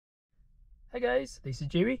Hi guys, this is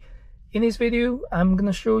Jerry. In this video, I'm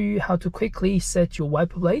gonna show you how to quickly set your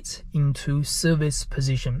wiper blades into service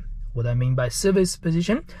position. What I mean by service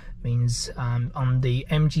position means on the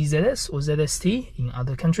MG ZS or ZST in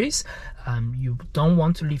other countries, you don't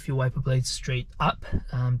want to leave your wiper blades straight up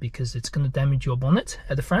because it's going to damage your bonnet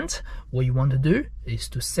at the front. What you want to do is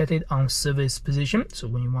to set it on service position. So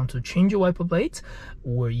when you want to change your wiper blade,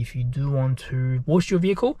 or if you do want to wash your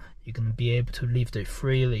vehicle, you're going to be able to lift it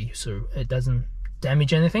freely so it doesn't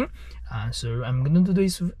damage anything. So I'm going to do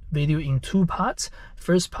this video in two parts.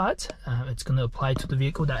 First part, it's going to apply to the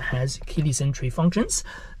vehicle that has keyless entry functions.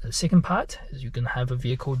 The second part is you're going to have a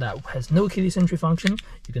vehicle that has no keyless entry function.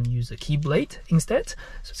 You're going to use a key blade instead.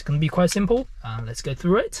 So it's going to be quite simple. Let's get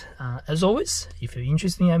through it. As always, if you're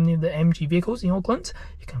interested in any of the MG vehicles in Auckland,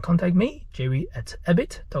 you can contact me, Jerry at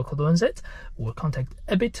ebit.co.nz, or contact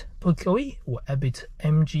Ebit Pukoi or Ebit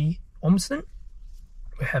MG Ormston.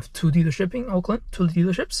 We have two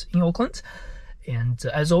dealerships in Auckland, and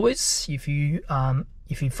as always, if you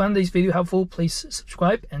find this video helpful, please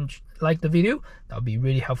subscribe and like the video. That would be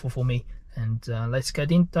really helpful for me. And let's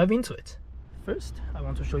dive into it. First, I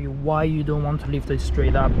want to show you why you don't want to lift it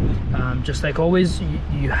straight up. Just like always,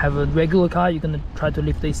 you have a regular car, you're going to try to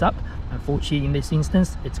lift this up. Unfortunately, in this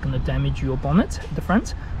instance, it's going to damage your bonnet at the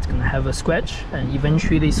front. It's going to have a scratch, and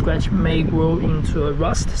eventually this scratch may grow into a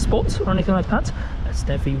rust spot or anything like that. That's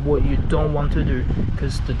definitely what you don't want to do,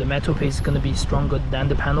 because the metal piece is going to be stronger than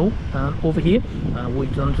the panel over here. What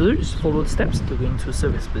you don't do is follow the steps to go into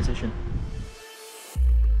service position.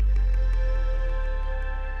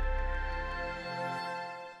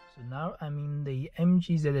 Now I'm in the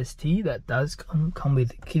MG ZST that does come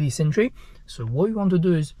with keyless entry. So what you want to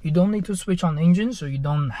do is you don't need to switch on the engine, so you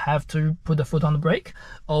don't have to put the foot on the brake.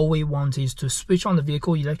 All we want is to switch on the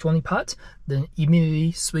vehicle electronic part, then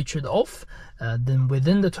immediately switch it off. Then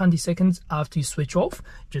within the 20 seconds after you switch off,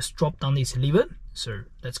 just drop down this lever. So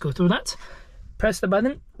let's go through that. Press the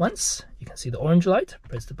button once, you can see the orange light.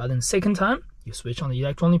 Press the button second time, you switch on the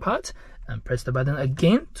electronic part, and press the button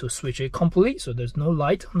again to switch it completely, so there's no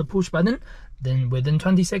light on the push button. Then within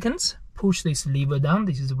 20 seconds, push this lever down.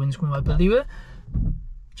 This is the windscreen wiper lever.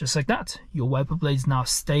 Just like that, your wiper blades now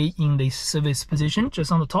stay in this service position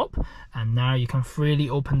just on the top, and now you can freely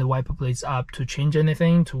open the wiper blades up to change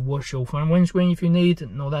anything, to wash your front windscreen if you need,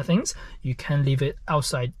 and all that things. You can leave it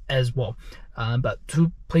outside as well. But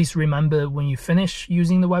please remember, when you finish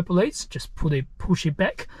using the wiper blades, just push it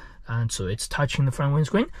back, and so it's touching the front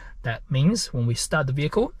windscreen. That means when we start the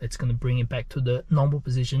vehicle, it's going to bring it back to the normal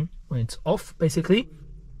position when it's off, basically.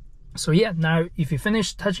 So yeah, now if you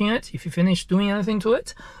finish touching it, if you finish doing anything to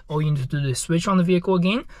it, all you need to do is switch on the vehicle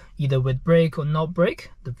again, either with brake or not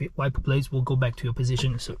brake. The wiper blades will go back to your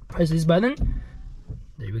position. So press this button.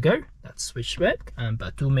 There we go, that's switched back.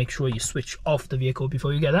 But do make sure you switch off the vehicle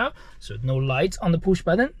before you get out. So no light on the push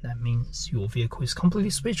button. That means your vehicle is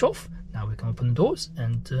completely switched off. Now we can open the doors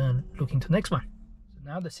and look into the next one. So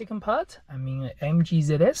now the second part, I'm in an MG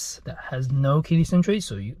ZS that has no keyless entry.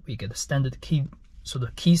 So we get a standard key, so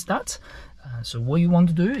the key start. So what you want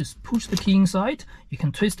to do is push the key inside. You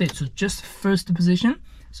can twist it to just first position.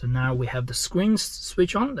 So now we have the screen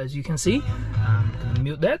switch on, as you can see. I'm gonna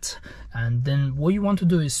mute that, and then what you want to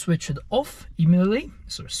do is switch it off immediately.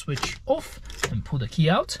 So switch off and pull the key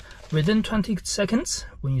out. Within 20 seconds,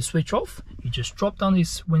 when you switch off, you just drop down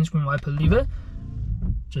this windscreen wiper lever,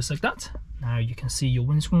 just like that. Now you can see your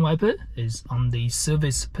windscreen wiper is on the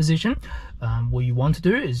service position. What you want to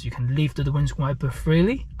do is you can lift the windscreen wiper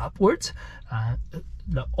freely upwards,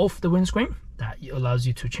 off the windscreen. That allows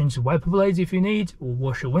you to change the wiper blades if you need, or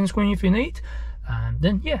wash your windscreen if you need.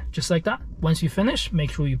 Then yeah, just like that. Once you finish,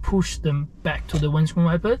 make sure you push them back to the windscreen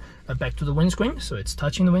wiper, back to the windscreen, so it's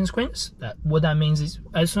touching the windscreen. So what that means is,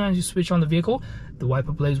 as soon as you switch on the vehicle, the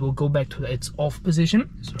wiper blades will go back to its off position.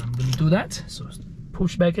 So I'm going to do that. So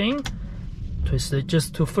push back in, twist it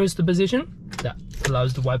just to first position. That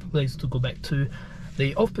allows the wiper blades to go back to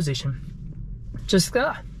the off position. Just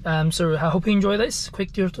that. So I hope you enjoy this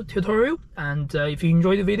quick tutorial, and if you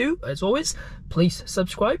enjoyed the video, as always, please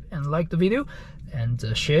subscribe and like the video, and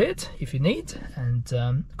share it if you need,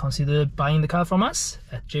 and consider buying the car from us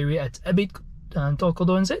at Jerry at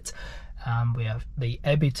ebit.co.nz. We have the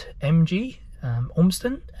Ebit MG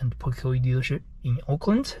Ormston and Pukoi dealership in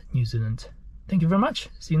Auckland, New Zealand. Thank you very much.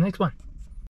 See you next one.